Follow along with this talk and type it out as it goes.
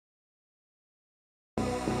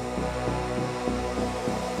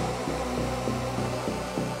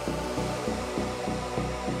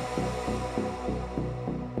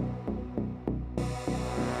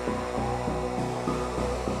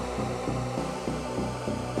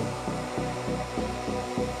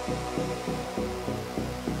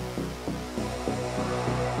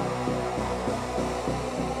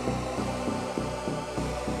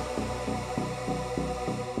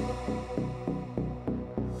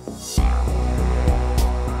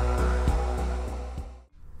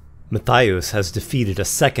Matthaios has defeated a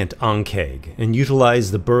second Ankeg and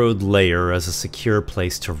utilized the burrowed lair as a secure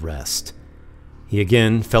place to rest. He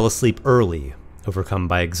again fell asleep early, overcome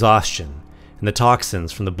by exhaustion and the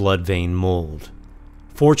toxins from the blood vein mold.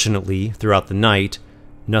 Fortunately, throughout the night,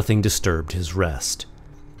 nothing disturbed his rest.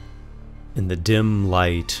 In the dim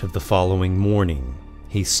light of the following morning,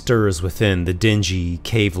 he stirs within the dingy,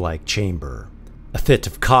 cave-like chamber. A fit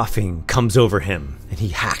of coughing comes over him, and he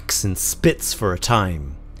hacks and spits for a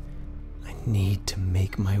time. I need to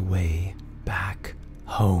make my way back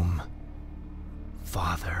home.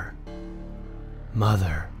 Father,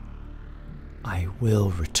 Mother, I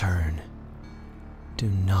will return. Do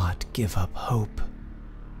not give up hope.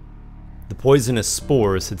 The poisonous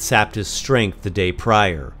spores had sapped his strength the day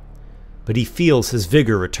prior, but he feels his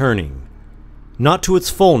vigor returning. Not to its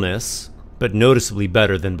fullness, but noticeably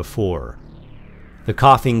better than before. The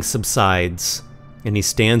coughing subsides, and he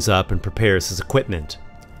stands up and prepares his equipment.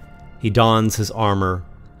 He dons his armor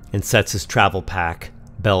and sets his travel pack,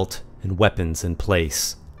 belt, and weapons in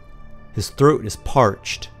place. His throat is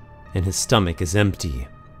parched, and his stomach is empty.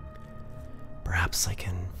 Perhaps I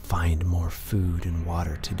can find more food and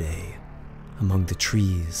water today, among the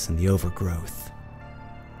trees and the overgrowth.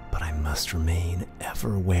 But I must remain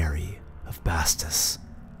ever wary of Bastus.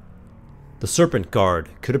 The Serpent Guard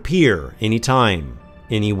could appear anytime,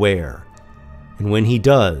 anywhere. And when he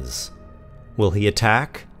does, will he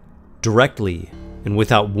attack? Directly and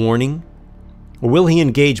without warning? Or will he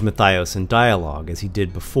engage Matthaios in dialogue as he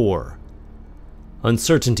did before?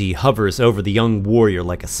 Uncertainty hovers over the young warrior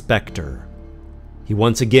like a specter. He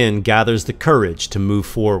once again gathers the courage to move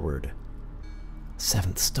forward.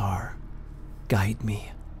 Seventh star, guide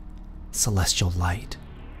me. Celestial light,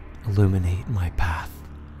 illuminate my path.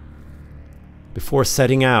 Before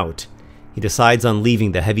setting out, he decides on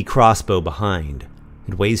leaving the heavy crossbow behind.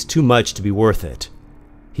 It weighs too much to be worth it.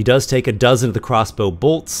 He does take a dozen of the crossbow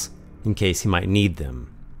bolts in case he might need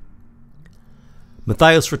them.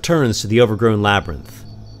 Matthaios returns to the overgrown labyrinth.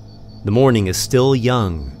 The morning is still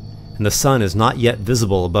young, and the sun is not yet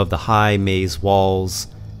visible above the high maze walls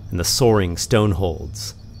and the soaring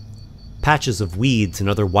stoneholds. Patches of weeds and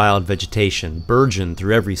other wild vegetation burgeon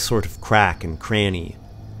through every sort of crack and cranny.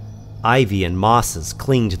 Ivy and mosses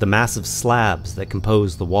cling to the massive slabs that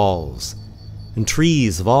compose the walls, and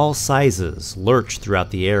trees of all sizes lurch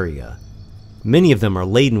throughout the area. Many of them are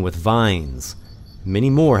laden with vines.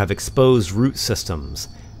 Many more have exposed root systems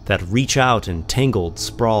that reach out in tangled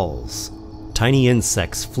sprawls. Tiny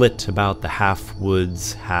insects flit about the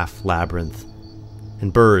half-woods, half-labyrinth,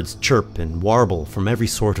 and birds chirp and warble from every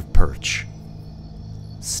sort of perch.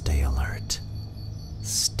 Stay alert.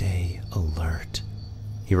 Stay alert.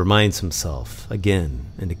 He reminds himself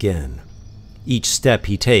again and again. Each step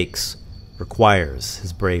he takes requires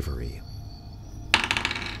his bravery.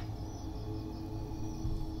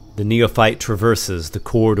 The Neophyte traverses the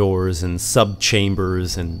corridors and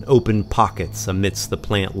sub-chambers and open pockets amidst the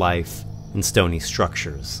plant life and stony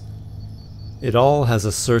structures. It all has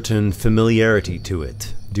a certain familiarity to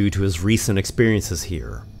it due to his recent experiences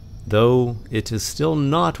here, though it is still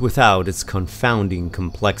not without its confounding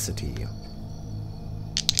complexity.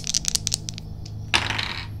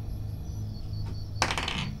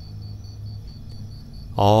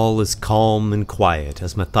 All is calm and quiet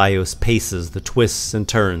as Matthaios paces the twists and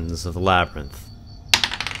turns of the labyrinth.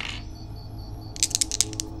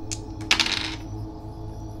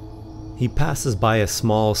 He passes by a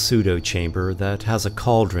small pseudo-chamber that has a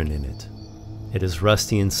cauldron in it. It is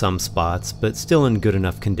rusty in some spots, but still in good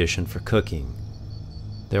enough condition for cooking.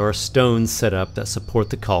 There are stones set up that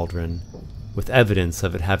support the cauldron, with evidence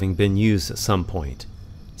of it having been used at some point,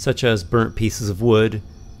 such as burnt pieces of wood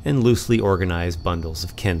and loosely organized bundles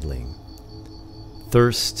of kindling.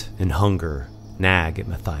 Thirst and hunger nag at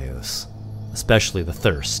Matthaios, especially the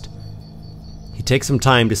thirst. He takes some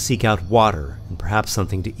time to seek out water and perhaps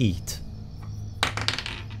something to eat.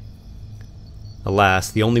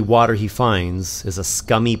 Alas, the only water he finds is a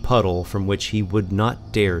scummy puddle from which he would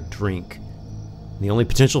not dare drink. The only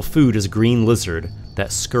potential food is a green lizard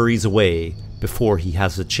that scurries away before he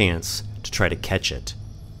has a chance to try to catch it.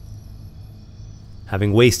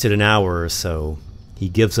 Having wasted an hour or so, he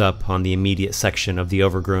gives up on the immediate section of the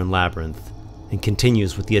overgrown labyrinth and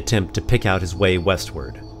continues with the attempt to pick out his way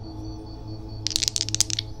westward.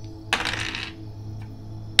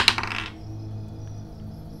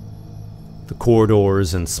 The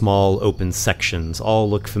corridors and small open sections all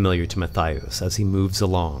look familiar to Matthaios as he moves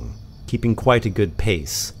along, keeping quite a good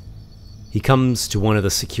pace. He comes to one of the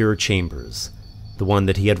secure chambers, the one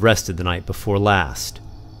that he had rested the night before last.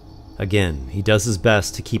 Again, he does his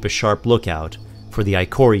best to keep a sharp lookout for the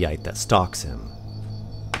Icoriite that stalks him.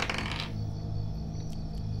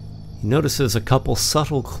 He notices a couple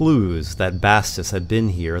subtle clues that Bastus had been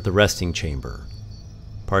here at the resting chamber.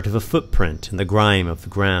 Part of a footprint in the grime of the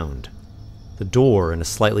ground. The door in a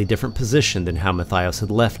slightly different position than how Matthaios had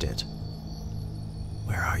left it.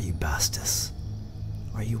 "Where are you, Bastus?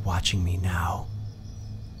 Are you watching me now?"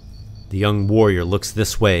 The young warrior looks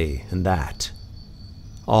this way and that.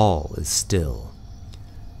 All is still.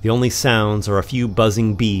 The only sounds are a few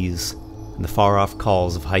buzzing bees and the far-off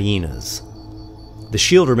calls of hyenas. The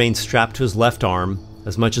shield remains strapped to his left arm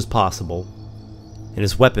as much as possible, and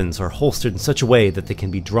his weapons are holstered in such a way that they can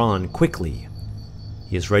be drawn quickly.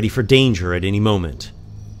 He is ready for danger at any moment.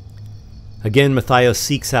 Again, Matthaios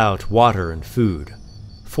seeks out water and food,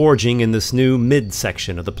 foraging in this new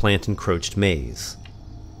mid-section of the plant-encroached maze.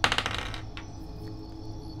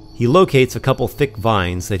 He locates a couple thick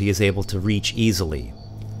vines that he is able to reach easily.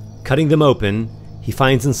 Cutting them open, he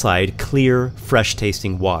finds inside clear,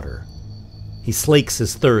 fresh-tasting water. He slakes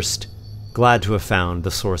his thirst, glad to have found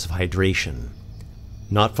the source of hydration.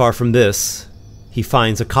 Not far from this, he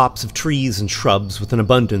finds a copse of trees and shrubs with an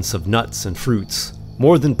abundance of nuts and fruits,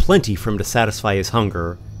 more than plenty for him to satisfy his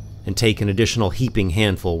hunger and take an additional heaping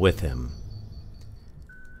handful with him.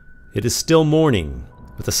 It is still morning,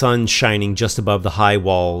 with the sun shining just above the high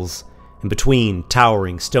walls and between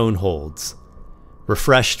towering stone holds.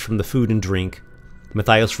 Refreshed from the food and drink,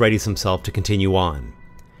 Matthaios readies himself to continue on.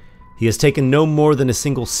 He has taken no more than a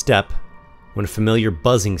single step when a familiar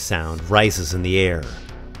buzzing sound rises in the air.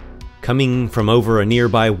 Coming from over a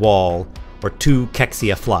nearby wall are two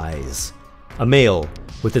Kexia flies, a male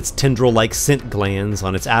with its tendril-like scent glands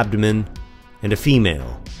on its abdomen, and a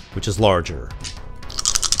female, which is larger.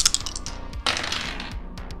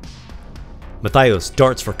 Matthaios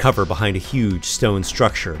darts for cover behind a huge stone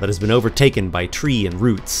structure that has been overtaken by tree and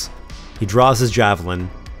roots. He draws his javelin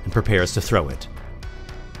and prepares to throw it.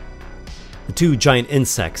 The two giant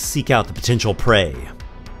insects seek out the potential prey.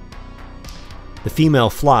 The female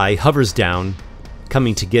fly hovers down,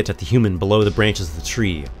 coming to get at the human below the branches of the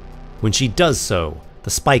tree. When she does so, the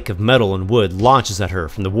spike of metal and wood launches at her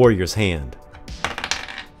from the warrior's hand.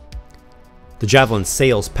 The javelin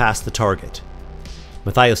sails past the target.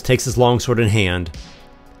 Matthaios takes his longsword in hand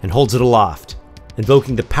and holds it aloft,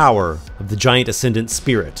 invoking the power of the giant ascendant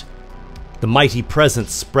spirit. The mighty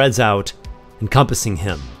presence spreads out, encompassing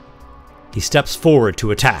him. He steps forward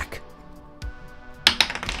to attack.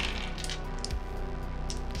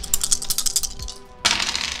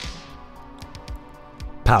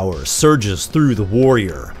 Power surges through the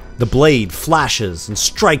warrior. The blade flashes and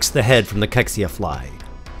strikes the head from the Kexia fly.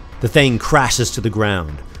 The thing crashes to the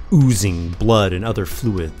ground, oozing blood and other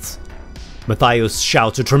fluids. Matthaios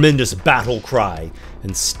shouts a tremendous battle cry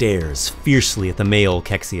and stares fiercely at the male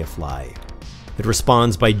Kexia fly. It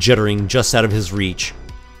responds by jittering just out of his reach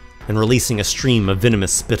and releasing a stream of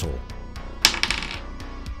venomous spittle.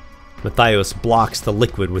 Matthaios blocks the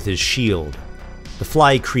liquid with his shield. The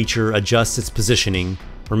fly creature adjusts its positioning,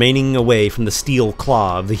 remaining away from the steel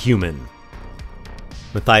claw of the human.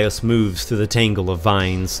 Matthaios moves through the tangle of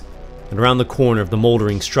vines and around the corner of the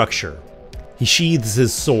moldering structure. He sheathes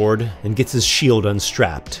his sword and gets his shield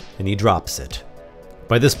unstrapped, and he drops it.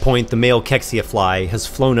 By this point, the male Kexia fly has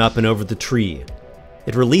flown up and over the tree.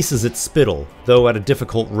 It releases its spittle, though at a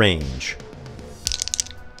difficult range.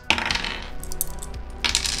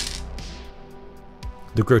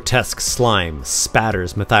 The grotesque slime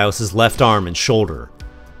spatters Matthaios' left arm and shoulder,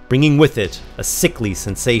 bringing with it a sickly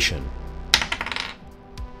sensation.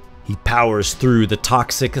 He powers through the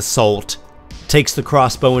toxic assault, takes the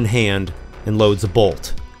crossbow in hand, and loads a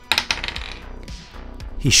bolt.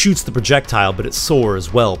 He shoots the projectile, but it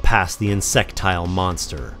soars well past the insectile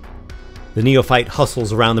monster. The Neophyte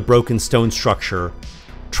hustles around the broken stone structure,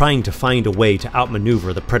 trying to find a way to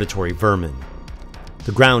outmaneuver the predatory vermin.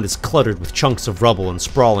 The ground is cluttered with chunks of rubble and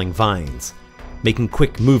sprawling vines, making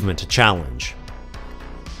quick movement a challenge.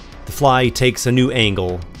 The fly takes a new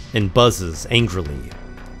angle and buzzes angrily.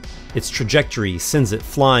 Its trajectory sends it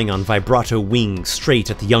flying on vibrato wings straight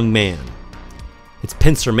at the young man. Its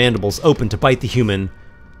pincer mandibles open to bite the human,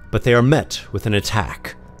 but they are met with an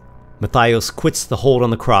attack. Matthaios quits the hold on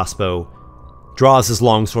the crossbow, draws his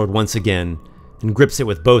longsword once again, and grips it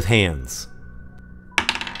with both hands.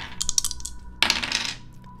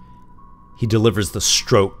 He delivers the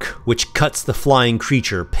stroke, which cuts the flying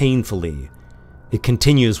creature painfully. It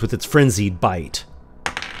continues with its frenzied bite.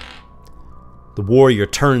 The warrior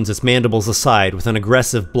turns its mandibles aside with an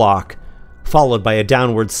aggressive block, followed by a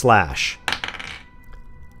downward slash.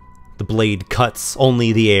 The blade cuts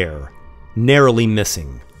only the air, narrowly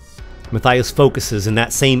missing. Matthaios focuses in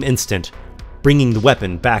that same instant, bringing the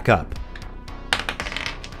weapon back up.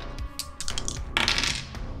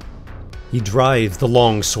 He drives the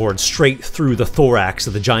long sword straight through the thorax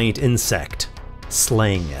of the giant insect,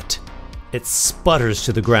 slaying it. It sputters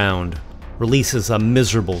to the ground, releases a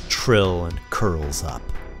miserable trill, and curls up.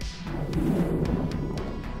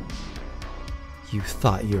 You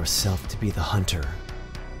thought yourself to be the hunter,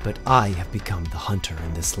 but I have become the hunter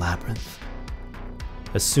in this labyrinth.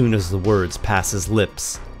 As soon as the words pass his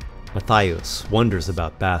lips, Matthaios wonders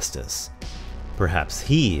about Bastus. Perhaps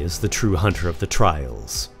he is the true hunter of the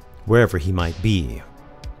trials, wherever he might be.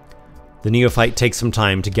 The Neophyte takes some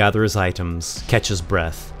time to gather his items, catch his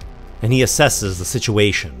breath, and he assesses the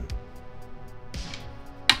situation.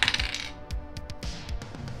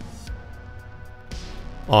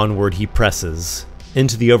 Onward he presses,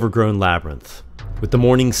 into the overgrown labyrinth, with the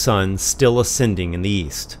morning sun still ascending in the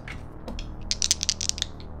east.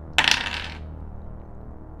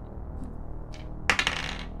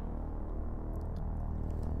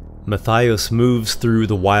 Matthaios moves through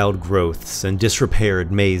the wild growths and disrepaired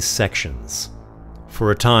maze sections.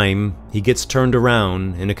 For a time, he gets turned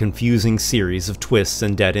around in a confusing series of twists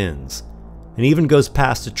and dead ends, and even goes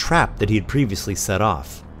past a trap that he had previously set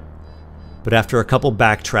off. But after a couple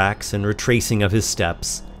backtracks and retracing of his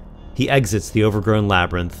steps, he exits the overgrown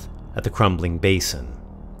labyrinth at the crumbling basin.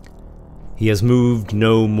 He has moved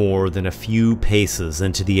no more than a few paces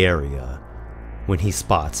into the area when he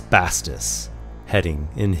spots Bastus heading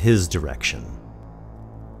in his direction.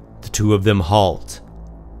 The two of them halt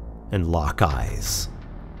and lock eyes.